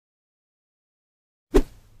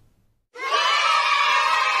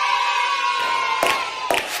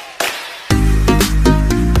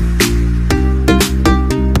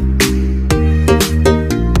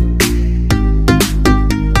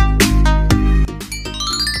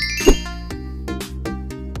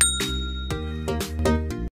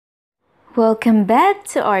Welcome back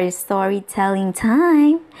to our storytelling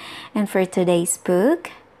time. And for today's book,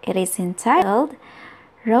 it is entitled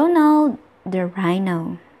Ronald the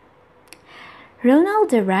Rhino.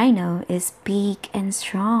 Ronald the Rhino is big and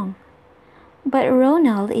strong, but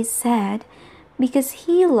Ronald is sad because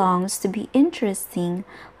he longs to be interesting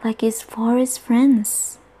like his forest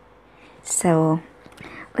friends. So,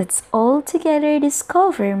 let's all together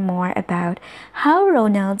discover more about how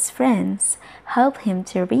Ronald's friends help him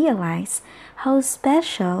to realize how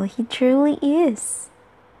special he truly is.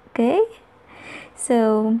 Okay?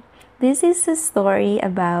 So, this is a story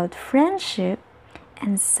about friendship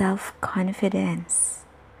and self-confidence.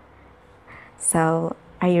 So,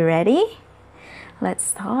 are you ready? Let's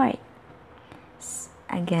start.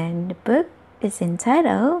 Again, the book is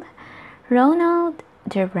entitled Ronald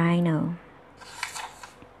the Rhino.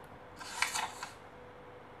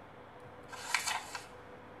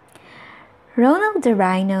 Ronald the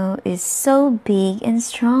Rhino is so big and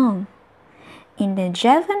strong. In the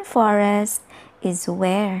Devon forest is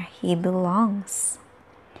where he belongs.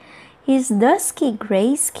 His dusky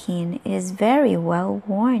gray skin is very well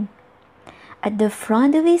worn. At the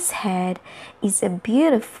front of his head is a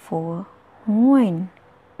beautiful horn.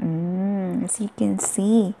 As you can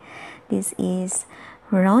see, this is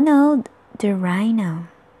Ronald the Rhino.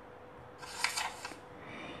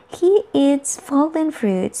 He eats fallen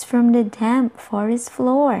fruits from the damp forest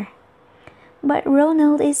floor. But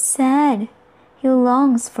Ronald is sad. He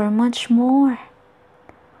longs for much more.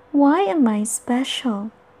 Why am I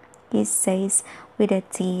special? He says with a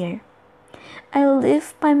tear. I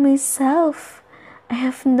live by myself. I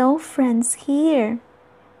have no friends here.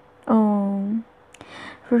 Oh,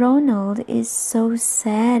 Ronald is so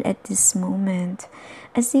sad at this moment.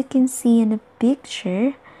 As you can see in the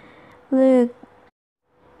picture, look,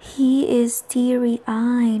 he is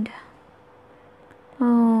teary-eyed.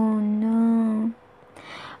 Oh no.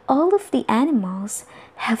 All of the animals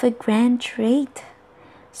have a grand trait,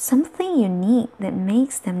 something unique that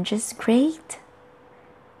makes them just great.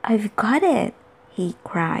 I've got it, he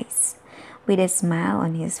cries, with a smile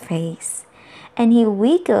on his face, and he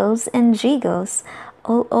wiggles and jiggles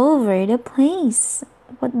all over the place.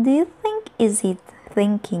 What do you think is he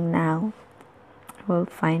thinking now? We'll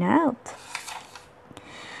find out.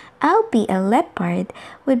 I'll be a leopard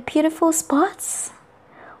with beautiful spots,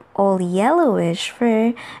 all yellowish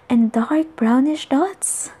fur and dark brownish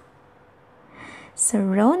dots. So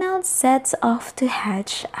Ronald sets off to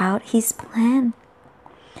hatch out his plan.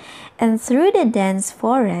 And through the dense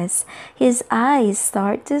forest, his eyes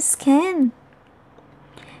start to scan.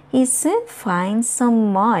 He soon finds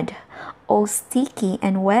some mud, all sticky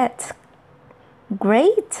and wet.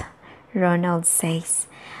 Great, Ronald says.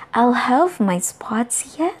 I'll have my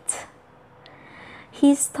spots yet.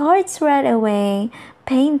 He starts right away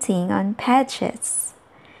painting on patches,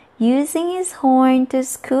 using his horn to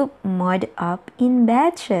scoop mud up in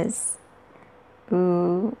batches.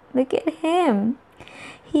 Ooh, look at him.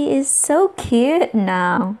 He is so cute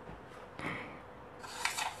now.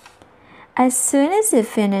 As soon as he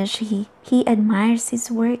finishes, he admires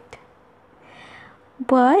his work.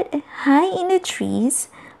 But high in the trees,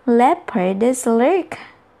 leopards lurk.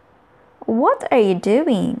 What are you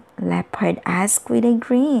doing? Leopard asked with a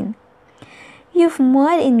grin. You've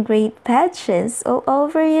mud in great patches all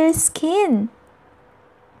over your skin.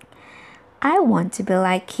 I want to be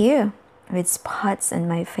like you, with spots on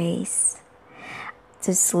my face.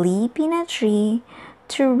 To sleep in a tree,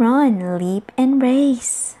 to run, leap, and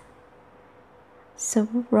race. So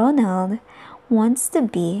Ronald wants to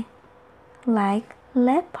be like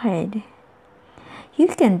leopard. You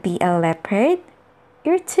can be a leopard.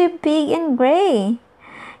 You're too big and gray.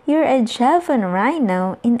 You're a Devon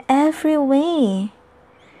rhino in every way.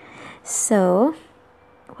 So,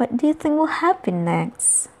 what do you think will happen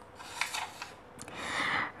next?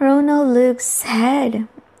 Ronald looks sad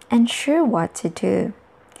and sure what to do.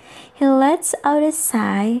 He lets out a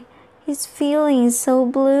sigh. He's feeling so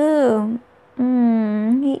blue.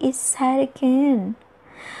 He is sad again.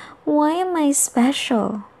 Why am I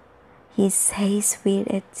special? He says with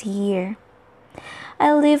a tear.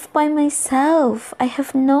 I live by myself. I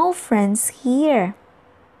have no friends here.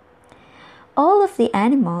 All of the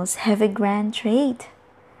animals have a grand trait.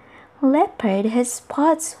 Leopard has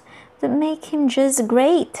spots that make him just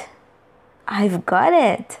great. I've got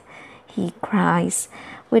it, he cries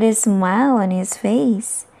with a smile on his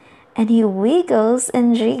face, and he wiggles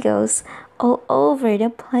and jiggles all over the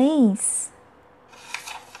place.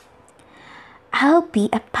 I'll be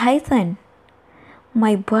a python.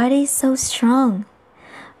 My body is so strong,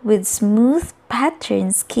 with smooth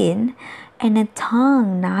patterned skin and a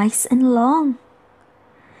tongue nice and long.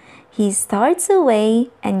 He starts away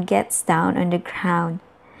and gets down on the ground.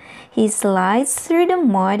 He slides through the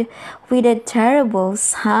mud with a terrible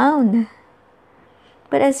sound.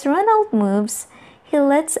 But as Ronald moves, he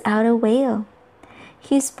lets out a wail.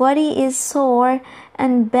 His body is sore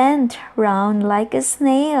and bent round like a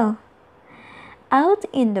snail. Out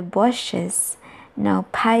in the bushes, now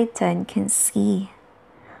Python can see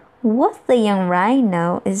what the young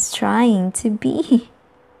rhino is trying to be.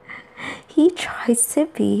 He tries to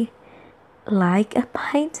be like a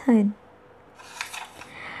python.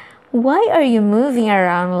 Why are you moving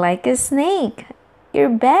around like a snake? Your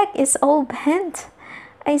back is all bent.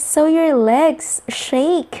 I saw your legs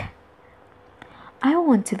shake. I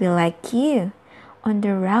want to be like you on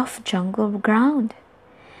the rough jungle ground,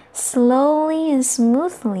 slowly and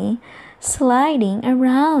smoothly sliding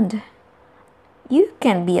around. You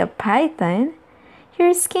can be a python.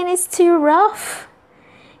 Your skin is too rough.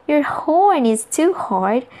 Your horn is too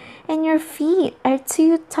hard and your feet are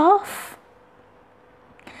too tough.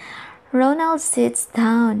 Ronald sits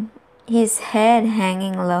down, his head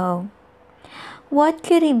hanging low. What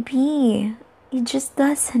could he be? He just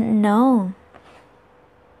doesn't know.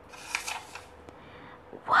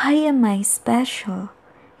 Why am I special?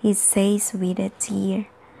 He says with a tear.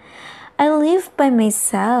 I live by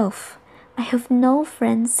myself. I have no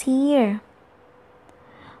friends here.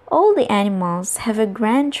 All the animals have a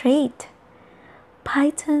grand trait.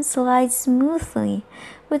 Python slides smoothly,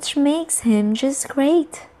 which makes him just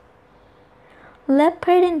great.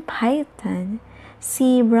 Leopard and Python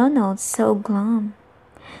see Ronald so glum,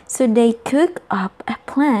 so they cook up a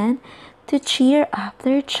plan to cheer up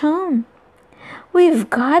their chum. We've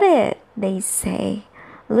got it, they say,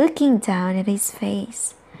 looking down at his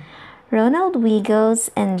face. Ronald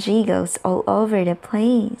wiggles and jiggles all over the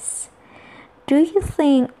place. Do you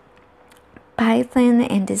think Python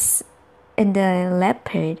and the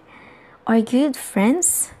leopard are good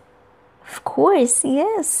friends? Of course,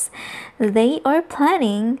 yes. They are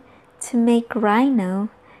planning to make Rhino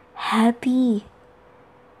happy.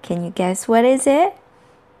 Can you guess what is it?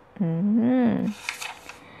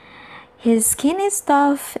 His skin is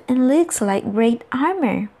tough and looks like great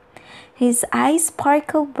armor. His eyes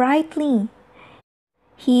sparkle brightly.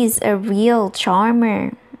 He is a real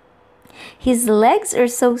charmer. His legs are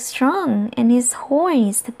so strong and his horn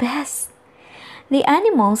is the best. The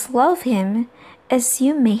animals love him, as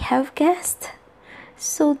you may have guessed.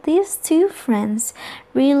 So these two friends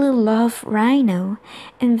really love Rhino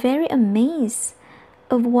and very amazed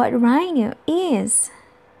of what Rhino is.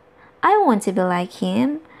 I want to be like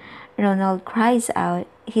him, Ronald cries out,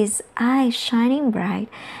 his eyes shining bright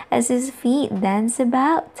as his feet dance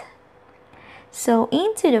about. So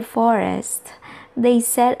into the forest they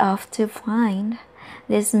set off to find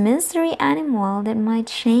this mystery animal that might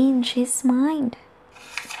change his mind.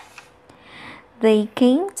 They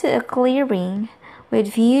came to a clearing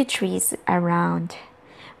with few trees around,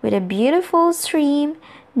 with a beautiful stream,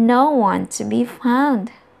 no one to be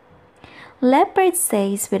found. Leopard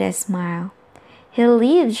says with a smile, he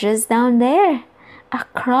lives just down there,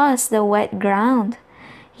 across the wet ground.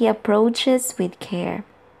 He approaches with care.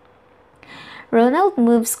 Ronald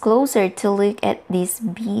moves closer to look at this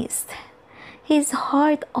beast, his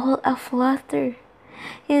heart all aflutter,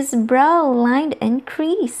 his brow lined and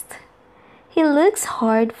creased. He looks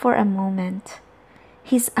hard for a moment,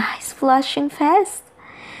 his eyes flashing fast.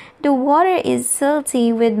 The water is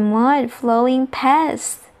salty with mud flowing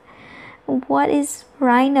past. What is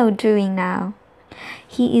Rhino doing now?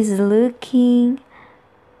 He is looking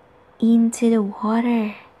into the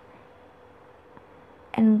water.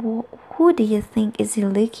 And who do you think is he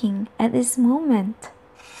looking at this moment?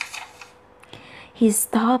 He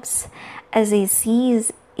stops as he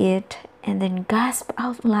sees it and then gasps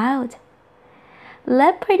out loud.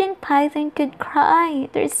 Leopard and Python could cry.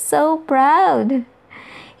 They're so proud.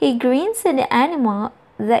 He grins at the animal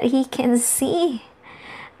that he can see.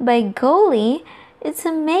 By golly, it's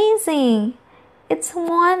amazing. It's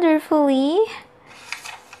wonderfully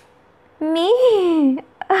me.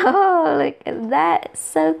 Oh, look at that.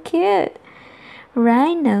 So cute.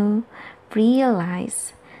 Rhino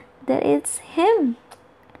realized that it's him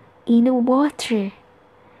in the water.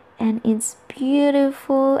 And it's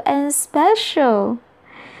beautiful and special.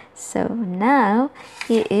 So now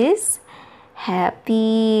he is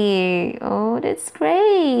happy. Oh, that's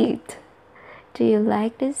great. Do you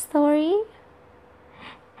like this story?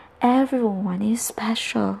 Everyone is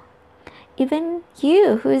special. Even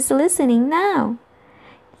you who is listening now.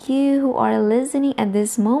 You who are listening at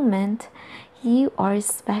this moment, you are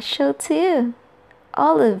special too.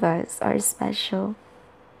 All of us are special.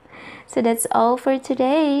 So that's all for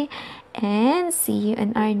today. and see you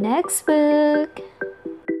in our next book.